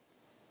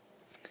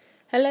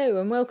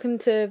Hello and welcome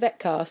to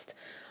VetCast.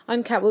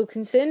 I'm Kat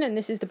Wilkinson and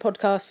this is the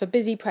podcast for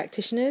busy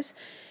practitioners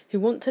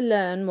who want to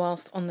learn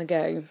whilst on the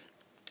go.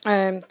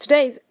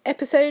 Today's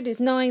episode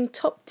is 9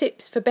 top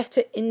tips for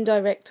better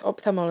indirect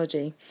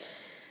ophthalmology.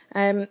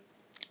 I've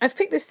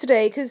picked this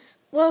today because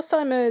whilst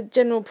I'm a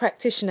general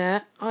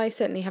practitioner, I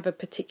certainly have a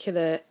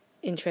particular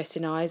interest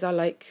in eyes. I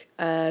like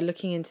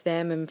looking into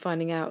them and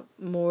finding out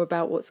more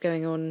about what's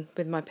going on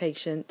with my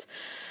patient.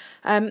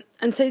 And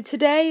so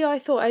today I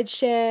thought I'd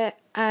share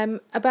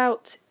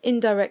about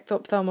indirect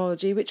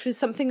ophthalmology, which was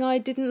something I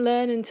didn't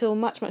learn until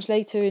much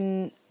later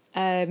in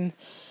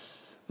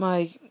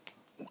my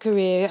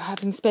career,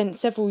 having spent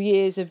several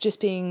years of just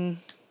being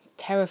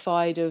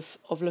terrified of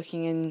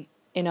looking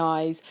in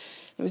eyes.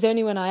 It was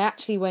only when I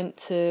actually went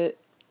to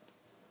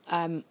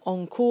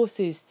on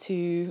courses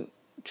to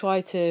try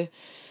to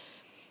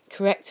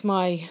correct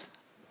my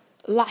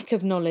lack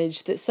of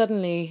knowledge that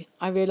suddenly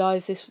I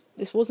realised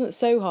this wasn't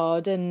so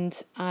hard, and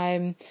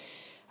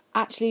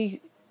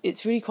actually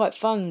it's really quite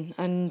fun,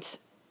 and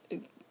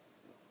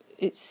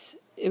it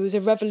was a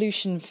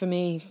revolution for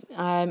me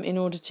in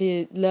order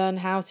to learn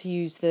how to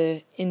use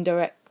the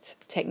indirect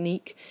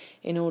technique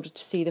in order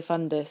to see the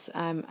fundus,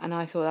 and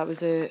I thought that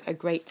was a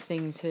great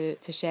thing to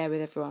share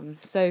with everyone.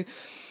 So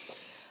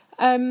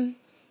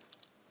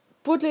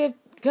broadly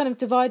I've kind of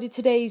divided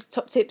today's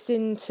top tips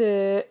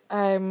into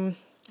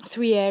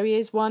 3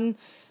 areas. 1,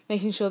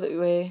 making sure that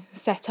we're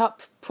set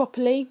up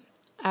properly.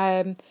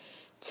 2,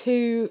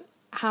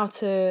 how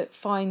to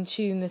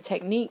fine-tune the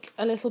technique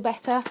a little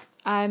better.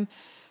 And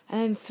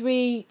then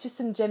 3, just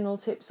some general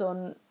tips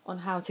on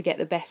how to get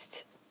the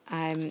best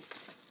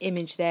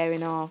image there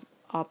in our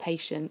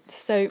patient.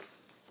 So,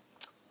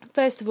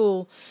 first of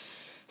all,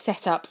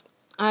 set up.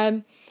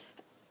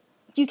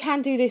 You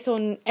can do this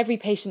on every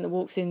patient that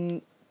walks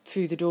in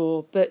through the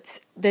door,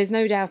 but there's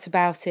no doubt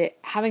about it,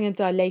 having a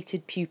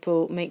dilated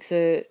pupil makes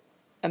a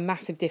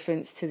massive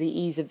difference to the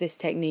ease of this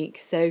technique.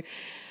 So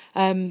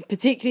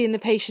particularly in the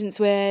patients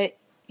where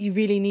you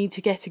really need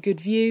to get a good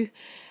view,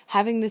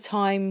 having the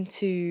time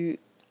to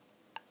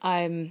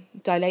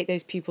dilate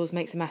those pupils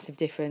makes a massive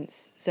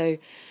difference. So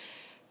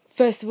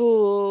first of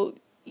all,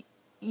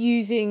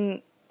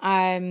 using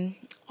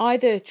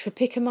either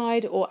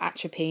tropicamide or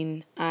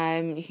atropine.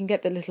 You can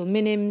get the little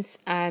minims,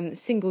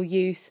 single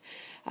use,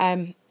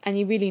 and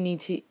you really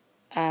need to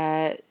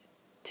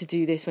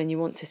do this when you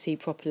want to see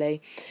properly.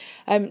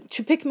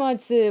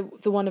 Tropicamide's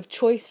the one of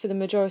choice for the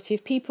majority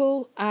of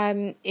people.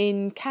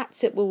 In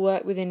cats, it will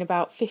work within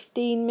about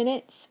 15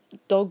 minutes.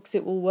 Dogs,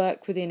 it will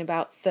work within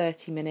about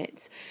 30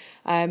 minutes.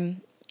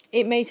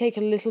 It may take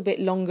a little bit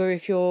longer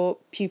if your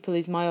pupil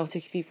is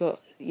myotic, if you've got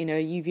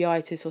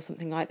uveitis or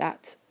something like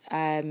that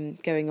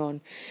going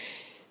on.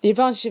 The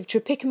advantage of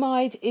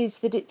tropicamide is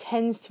that it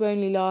tends to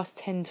only last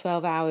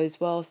 10-12 hours,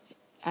 whilst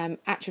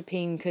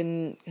atropine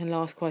can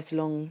last quite a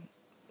long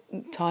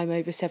time,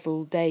 over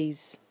several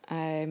days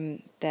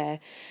there.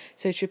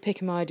 So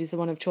tropicamide is the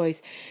one of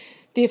choice.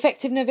 The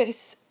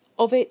effectiveness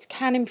of it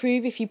can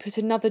improve if you put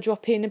another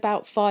drop in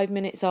about 5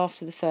 minutes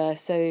after the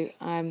first. So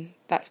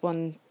that's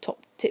one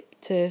top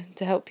tip to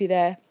help you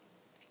there.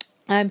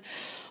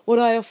 What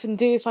I often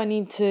do if I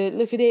need to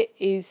look at it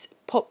is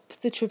pop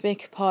the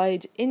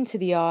tropicamide into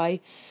the eye,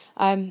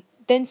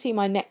 then see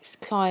my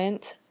next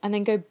client, and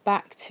then go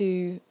back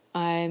to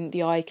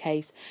the eye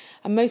case.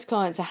 And most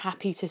clients are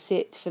happy to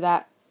sit for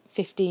that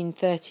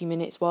 15-30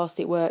 minutes whilst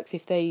it works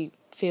if they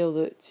feel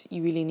that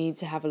you really need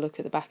to have a look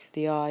at the back of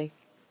the eye.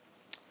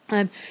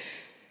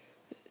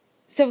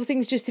 Several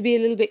things just to be a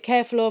little bit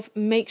careful of.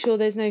 Make sure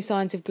there's no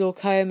signs of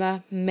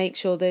glaucoma. Make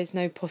sure there's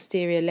no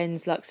posterior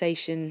lens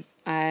luxation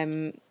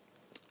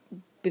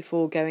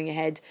before going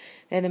ahead.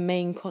 They're the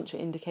main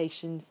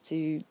contraindications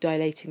to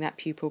dilating that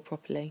pupil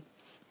properly.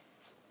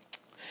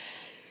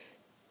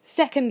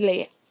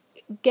 Secondly,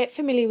 get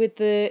familiar with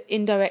the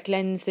indirect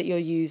lens that you're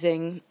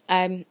using.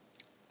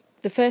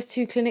 The first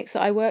 2 clinics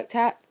that I worked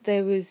at,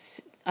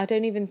 I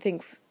don't even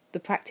think the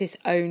practice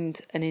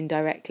owned an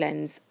indirect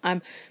lens.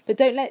 But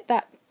don't let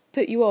that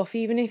put you off,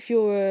 even if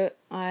you're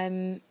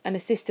an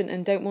assistant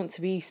and don't want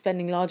to be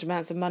spending large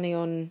amounts of money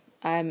on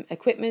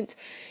equipment.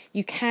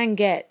 You can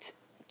get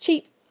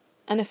cheap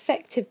and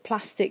effective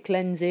plastic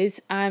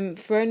lenses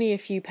for only a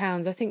few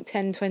pounds, I think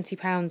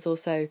 £10-20 or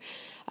so.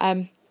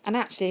 And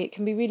actually it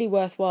can be really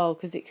worthwhile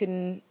because it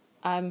can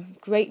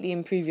greatly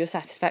improve your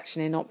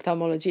satisfaction in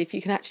ophthalmology if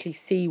you can actually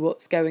see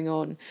what's going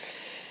on.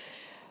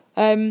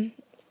 The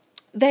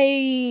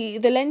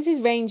lenses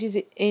ranges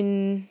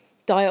in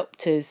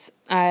diopters,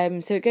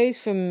 so it goes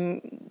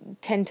from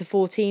 10 to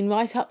 14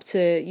 right up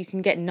to, you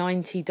can get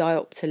 90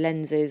 diopter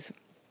lenses.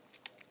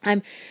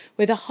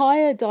 With a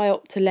higher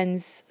diopter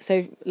lens,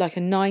 so like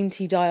a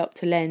 90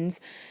 diopter lens,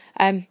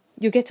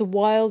 you'll get a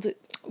wider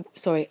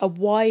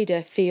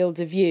field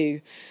of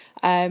view,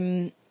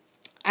 and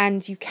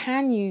you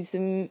can use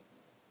them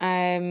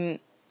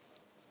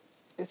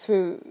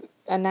through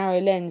a narrow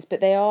lens, but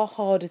they are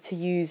harder to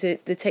use.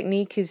 The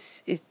technique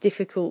is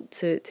difficult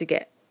to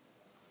get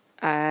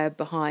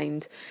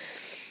behind.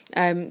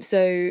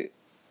 So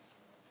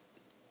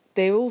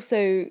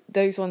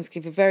those ones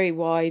give a very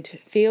wide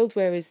field,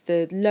 whereas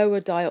the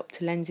lower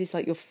diopter lenses,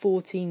 like your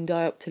 14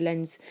 diopter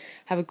lens,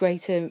 have a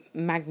greater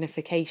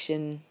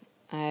magnification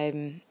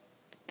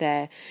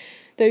there.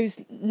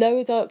 Those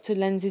lower diopter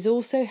lenses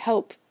also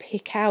help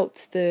pick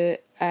out the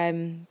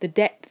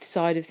depth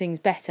side of things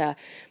better,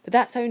 but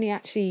that's only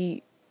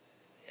actually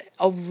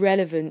of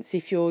relevance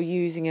if you're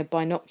using a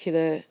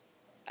binocular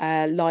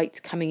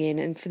light coming in,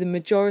 and for the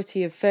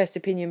majority of first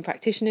opinion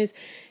practitioners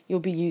you'll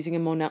be using a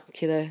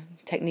monocular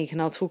technique,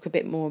 and I'll talk a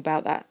bit more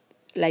about that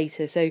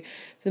later. So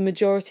for the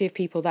majority of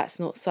people that's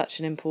not such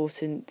an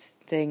important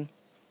thing.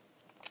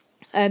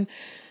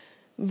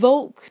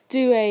 Volk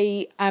do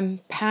a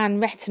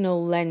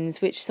pan-retinal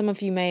lens, which some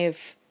of you may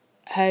have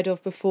heard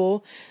of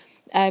before.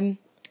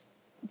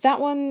 That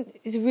one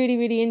is a really,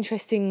 really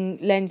interesting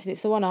lens, and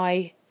it's the one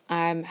I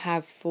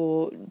have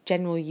for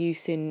general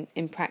use in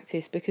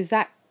practice, because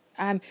that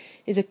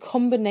is a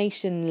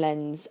combination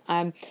lens.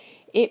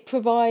 It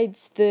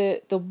provides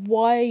the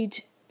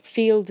wide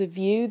field of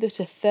view that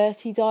a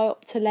 30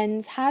 diopter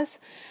lens has,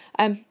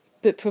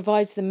 but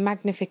provides the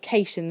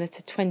magnification that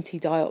a 20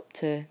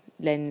 diopter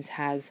lens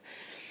has.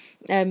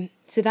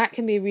 So that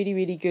can be a really,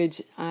 really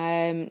good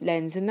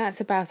lens, and that's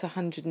about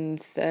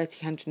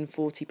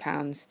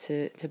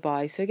 £130-140 to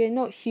buy. So again,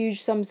 not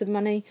huge sums of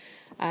money,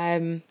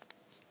 and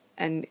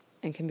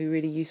can be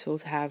really useful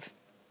to have.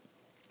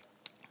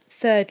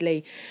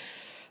 Thirdly,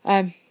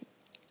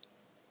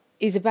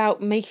 is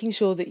about making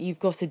sure that you've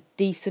got a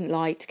decent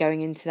light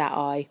going into that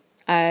eye.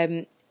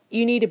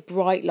 You need a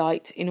bright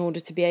light in order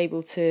to be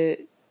able to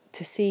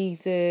see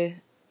the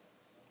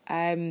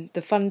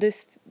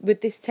fundus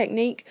with this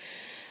technique.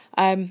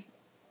 And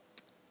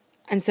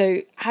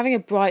so having a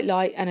bright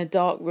light and a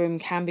dark room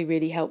can be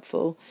really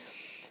helpful.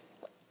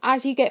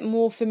 As you get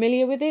more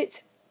familiar with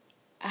it,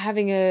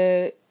 having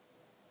a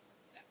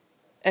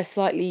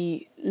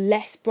slightly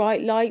less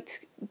bright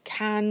light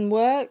can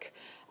work,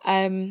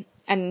 and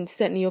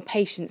certainly your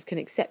patients can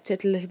accept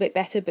it a little bit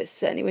better, but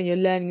certainly when you're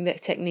learning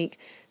that technique,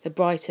 the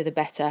brighter the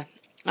better.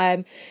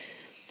 Now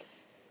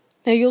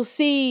you'll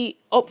see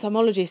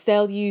ophthalmologists,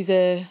 they'll use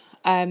a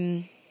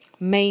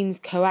Mains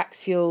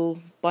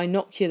coaxial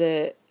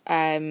binocular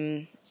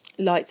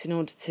lights in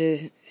order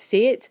to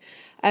see it,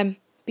 but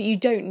you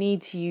don't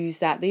need to use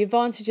that. The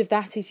advantage of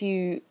that is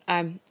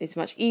it's a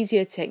much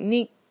easier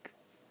technique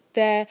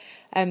there.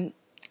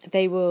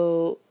 They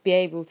will be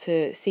able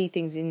to see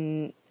things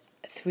in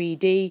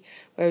 3D,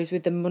 whereas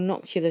with the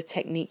monocular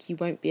technique you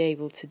won't be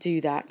able to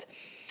do that.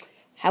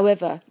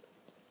 However,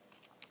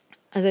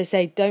 as I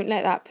say, don't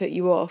let that put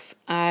you off.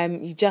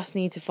 You just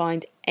need to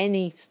find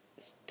any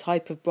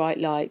type of bright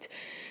light.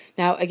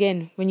 Now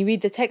again, when you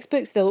read the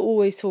textbooks, they'll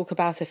always talk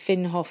about a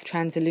Finhoff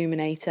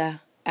transilluminator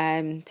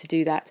to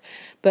do that,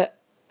 but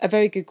a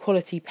very good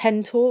quality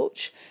pen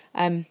torch,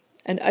 an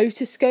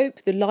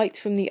otoscope, the light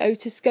from the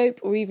otoscope,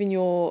 or even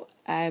your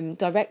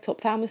direct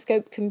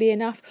ophthalmoscope can be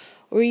enough,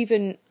 or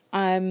even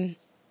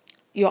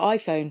your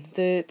iPhone.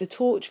 The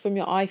torch from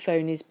your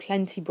iPhone is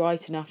plenty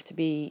bright enough to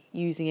be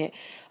using it.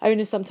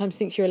 Owner sometimes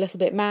thinks you're a little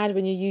bit mad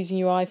when you're using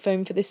your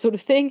iPhone for this sort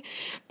of thing,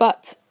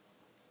 but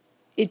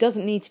it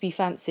doesn't need to be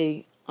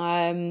fancy.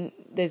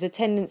 There's a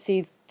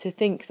tendency to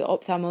think that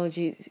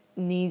ophthalmology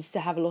needs to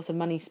have a lot of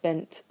money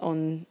spent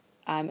on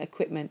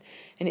equipment,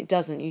 and it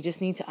doesn't. You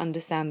just need to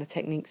understand the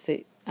techniques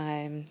that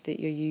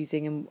you're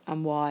using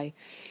and why.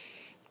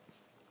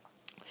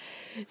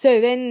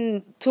 So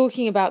then,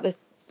 talking about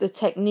the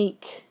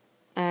technique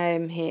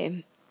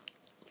here,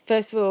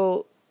 first of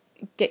all,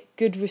 get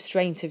good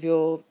restraint of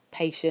your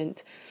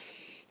patient.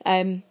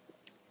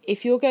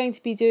 If you're going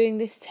to be doing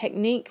this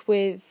technique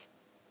with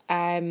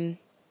a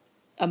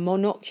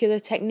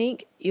monocular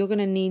technique, you're going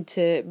to need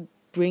to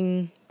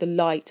bring the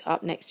light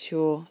up next to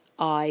your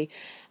eye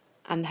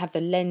and have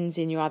the lens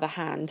in your other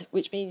hand,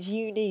 which means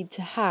you need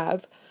to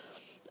have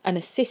an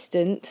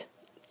assistant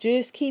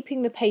just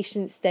keeping the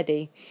patient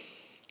steady.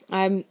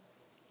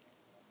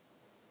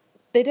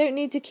 They don't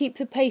need to keep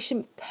the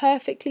patient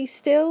perfectly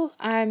still.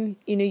 At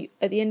the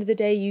end of the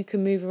day, you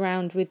can move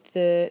around with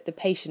the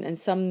patient, and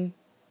some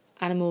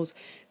animals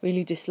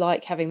really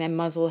dislike having their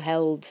muzzle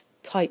held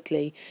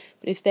tightly.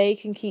 But if they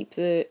can keep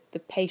the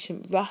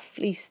patient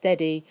roughly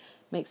steady,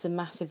 makes a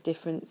massive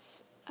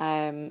difference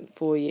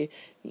for you.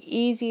 The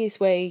easiest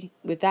way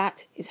with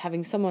that is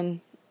having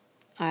someone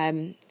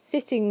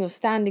sitting or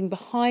standing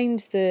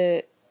behind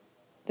the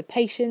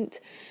patient,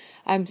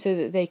 so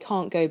that they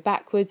can't go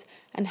backwards,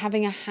 and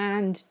having a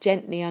hand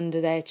gently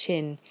under their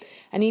chin.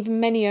 And even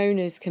many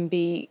owners can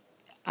be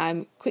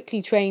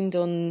quickly trained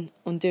on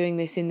doing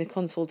this in the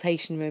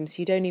consultation room, so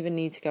you don't even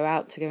need to go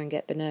out to go and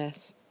get the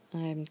nurse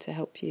to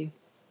help you.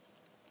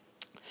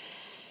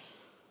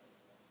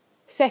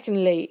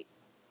 Secondly,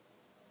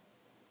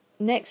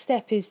 next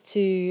step is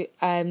to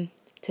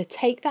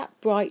take that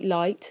bright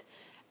light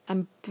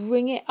and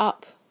bring it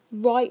up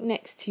right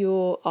next to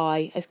your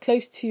eye, as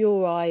close to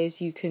your eye as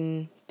you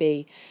can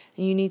be.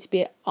 And you need to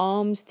be at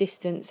arm's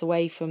distance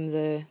away from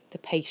the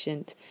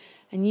patient.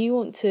 And you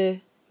want to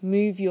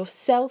move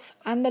yourself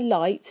and the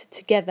light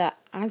together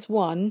as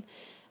one,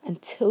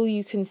 until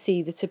you can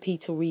see the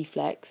tapetal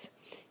reflex.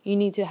 You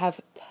need to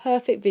have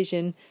perfect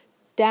vision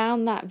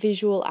down that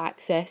visual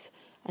axis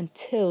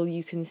until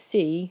you can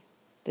see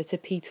the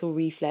tapetal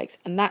reflex.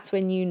 And that's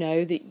when you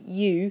know that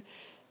you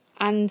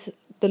and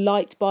the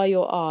light by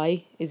your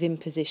eye is in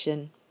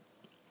position.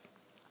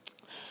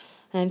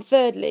 And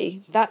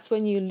thirdly, that's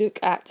when you look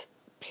at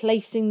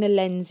placing the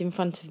lens in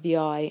front of the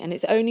eye. And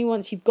it's only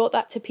once you've got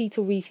that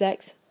tapetal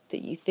reflex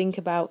that you think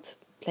about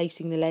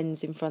placing the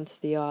lens in front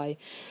of the eye.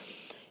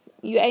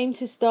 You aim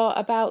to start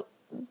about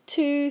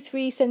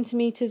 2-3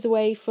 centimetres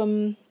away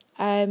from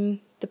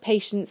the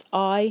patient's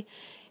eye.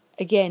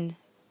 Again,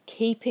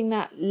 keeping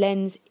that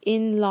lens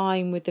in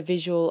line with the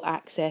visual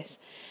axis.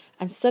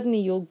 And suddenly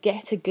you'll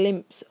get a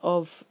glimpse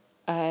of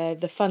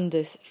the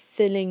fundus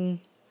filling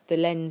the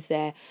lens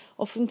there.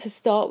 Often to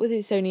start with,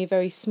 it's only a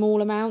very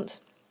small amount.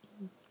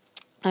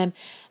 And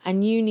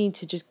you need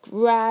to just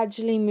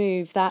gradually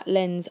move that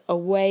lens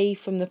away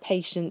from the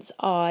patient's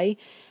eye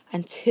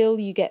until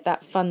you get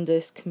that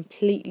fundus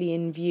completely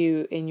in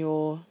view in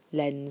your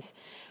lens.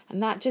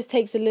 And that just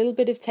takes a little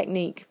bit of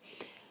technique,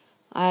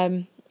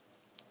 a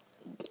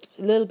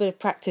little bit of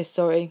practice,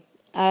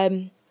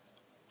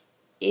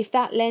 If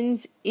that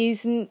lens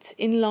isn't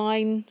in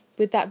line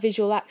with that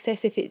visual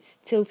axis, if it's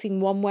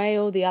tilting one way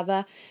or the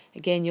other,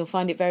 again, you'll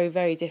find it very,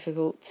 very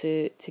difficult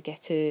to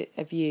get a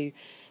view.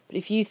 But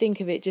if you think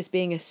of it just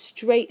being a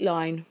straight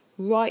line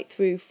right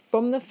through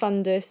from the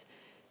fundus,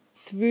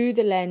 through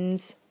the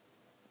lens,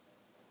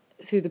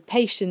 through the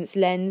patient's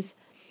lens,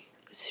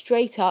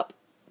 straight up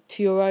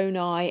to your own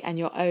eye and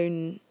your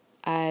own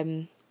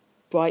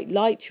bright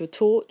light, your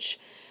torch,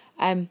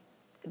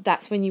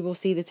 that's when you will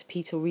see the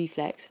tapetal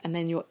reflex. And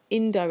then your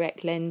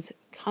indirect lens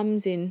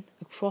comes in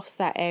across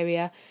that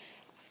area,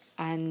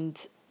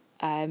 and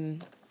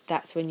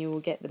that's when you will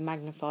get the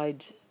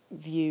magnified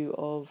view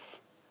of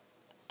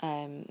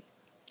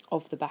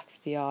the back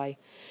of the eye.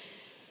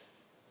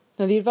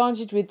 Now, the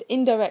advantage with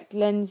indirect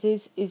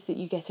lenses is that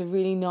you get a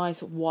really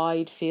nice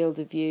wide field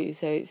of view,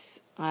 so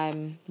it's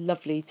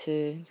lovely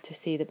to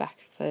see the back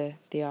of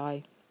the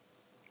eye.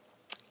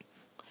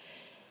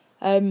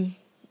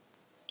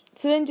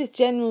 So then just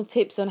general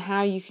tips on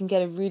how you can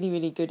get a really,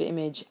 really good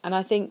image. And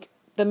I think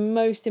the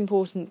most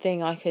important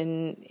thing I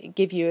can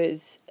give you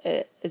as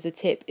a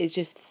tip is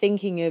just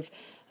thinking of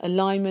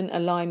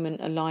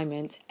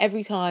alignment.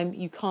 Every time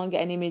you can't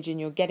get an image and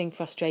you're getting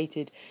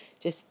frustrated,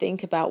 just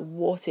think about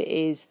what it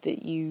is that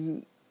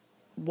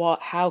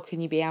how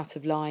can you be out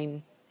of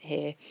line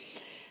here?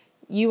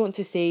 You want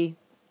to see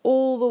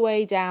all the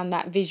way down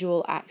that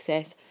visual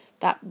axis,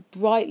 that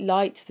bright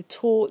light, the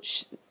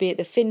torch, be it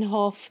the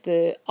Finhoff,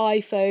 the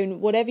iPhone,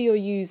 whatever you're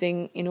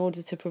using in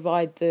order to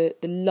provide the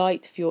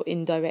light for your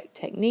indirect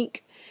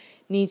technique,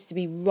 needs to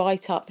be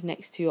right up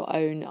next to your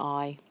own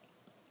eye.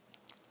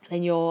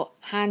 Then your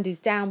hand is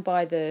down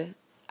by the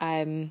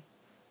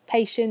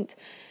patient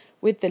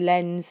with the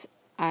lens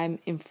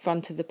in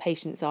front of the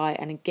patient's eye.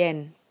 And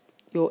again,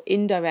 your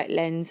indirect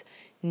lens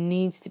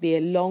needs to be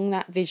along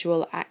that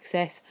visual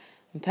axis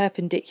and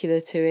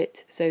perpendicular to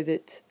it, so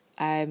that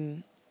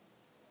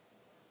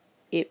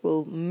it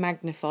will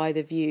magnify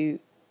the view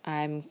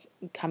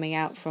coming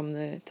out from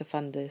the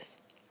fundus.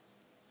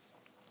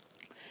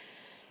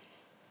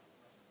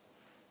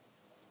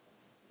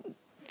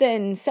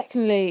 Then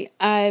secondly,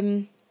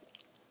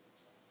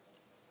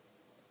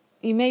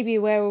 you may be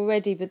aware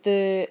already, but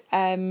the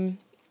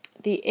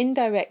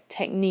indirect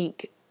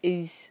technique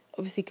is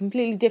obviously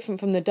completely different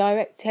from the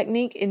direct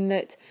technique, in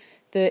that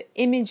the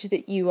image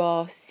that you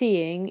are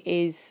seeing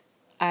is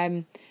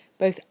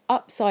both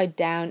upside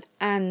down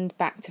and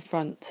back to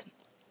front.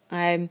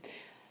 At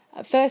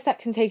first, that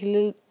can take a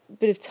little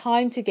bit of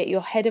time to get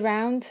your head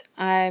around,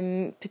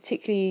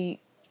 particularly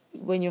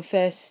when you're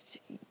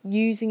first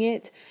using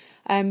it.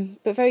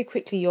 But very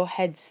quickly, your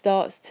head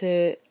starts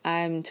to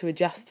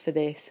adjust for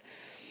this.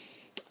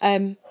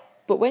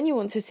 But when you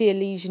want to see a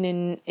lesion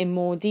in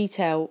more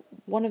detail,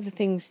 one of the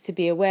things to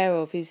be aware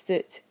of is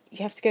that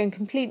you have to go in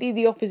completely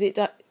the opposite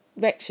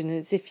direction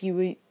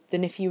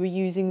than if you were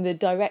using the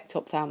direct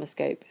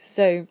ophthalmoscope.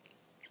 So,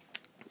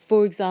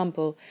 for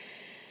example,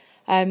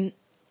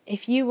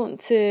 if you want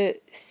to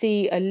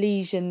see a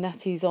lesion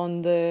that is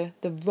on the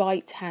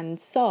right-hand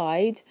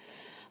side,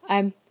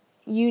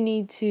 you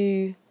need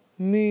to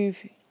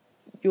move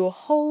your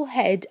whole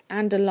head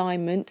and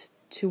alignment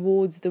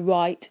towards the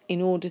right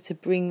in order to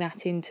bring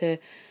that into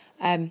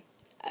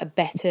a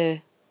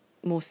better,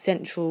 more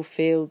central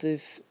field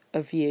of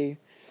view.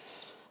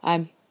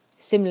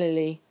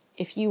 Similarly,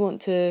 if you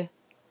want to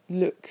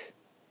look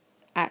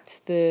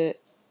at the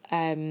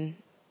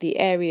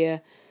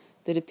area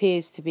that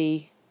appears to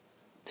be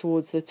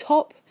towards the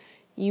top,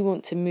 you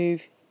want to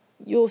move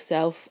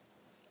yourself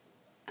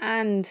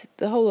and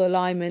the whole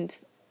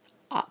alignment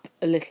up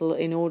a little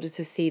in order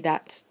to see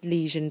that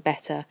lesion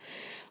better.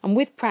 And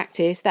with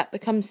practice, that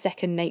becomes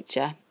second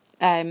nature.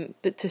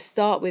 But to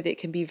start with, it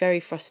can be very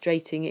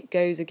frustrating. It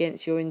goes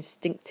against your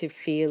instinctive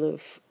feel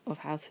of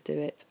how to do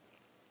it.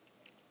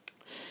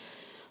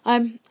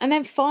 And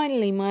then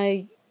finally,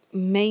 my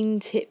main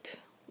tip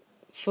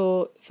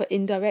for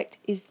indirect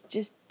is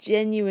just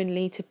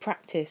genuinely to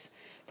practice.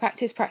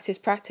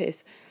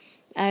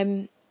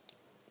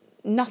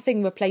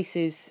 Nothing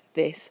replaces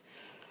this.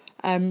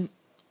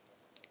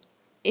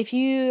 If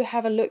you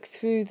have a look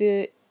through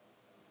the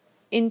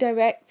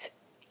indirect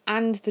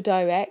and the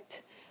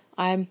direct,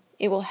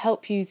 it will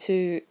help you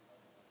to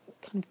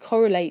kind of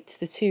correlate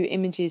the two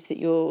images that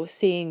you're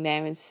seeing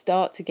there and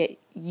start to get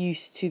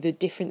used to the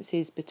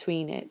differences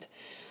between it.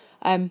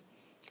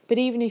 But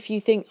even if you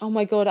think, oh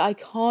my God, I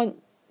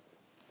can't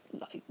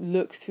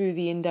look through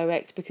the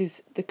indirect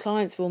because the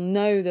clients will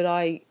know that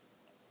I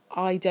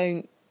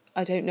don't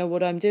know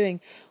what I'm doing.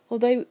 Well,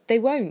 they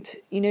won't.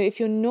 If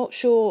you're not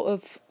sure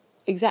of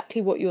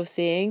exactly what you're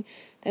seeing,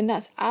 then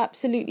that's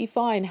absolutely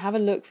fine. Have a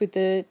look with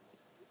the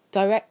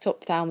direct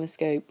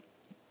ophthalmoscope.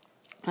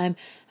 And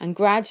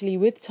gradually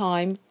with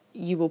time,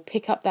 you will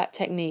pick up that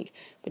technique.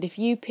 But if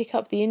you pick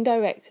up the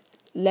indirect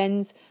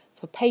lens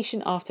for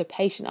patient after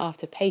patient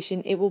after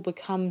patient, it will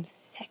become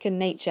second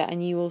nature,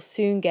 and you will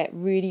soon get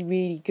really,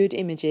 really good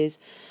images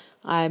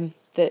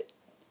that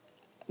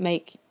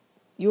make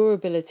your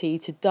ability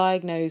to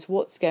diagnose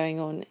what's going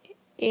on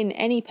in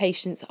any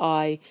patient's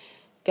eye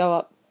go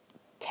up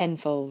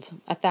tenfold,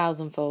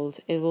 1,000-fold.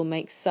 It will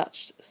make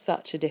such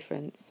a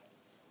difference.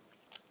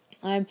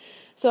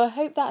 So I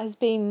hope that has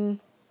been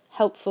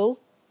helpful.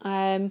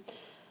 And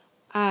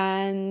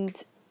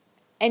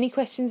any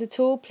questions at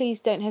all, please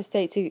don't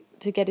hesitate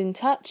to get in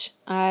touch.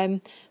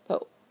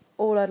 But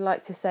all I'd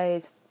like to say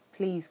is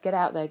please get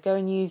out there, go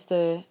and use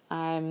the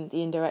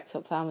indirect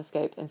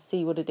ophthalmoscope and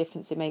see what a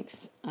difference it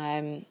makes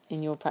in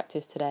your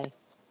practice today.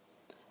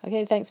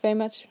 Okay, thanks very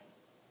much.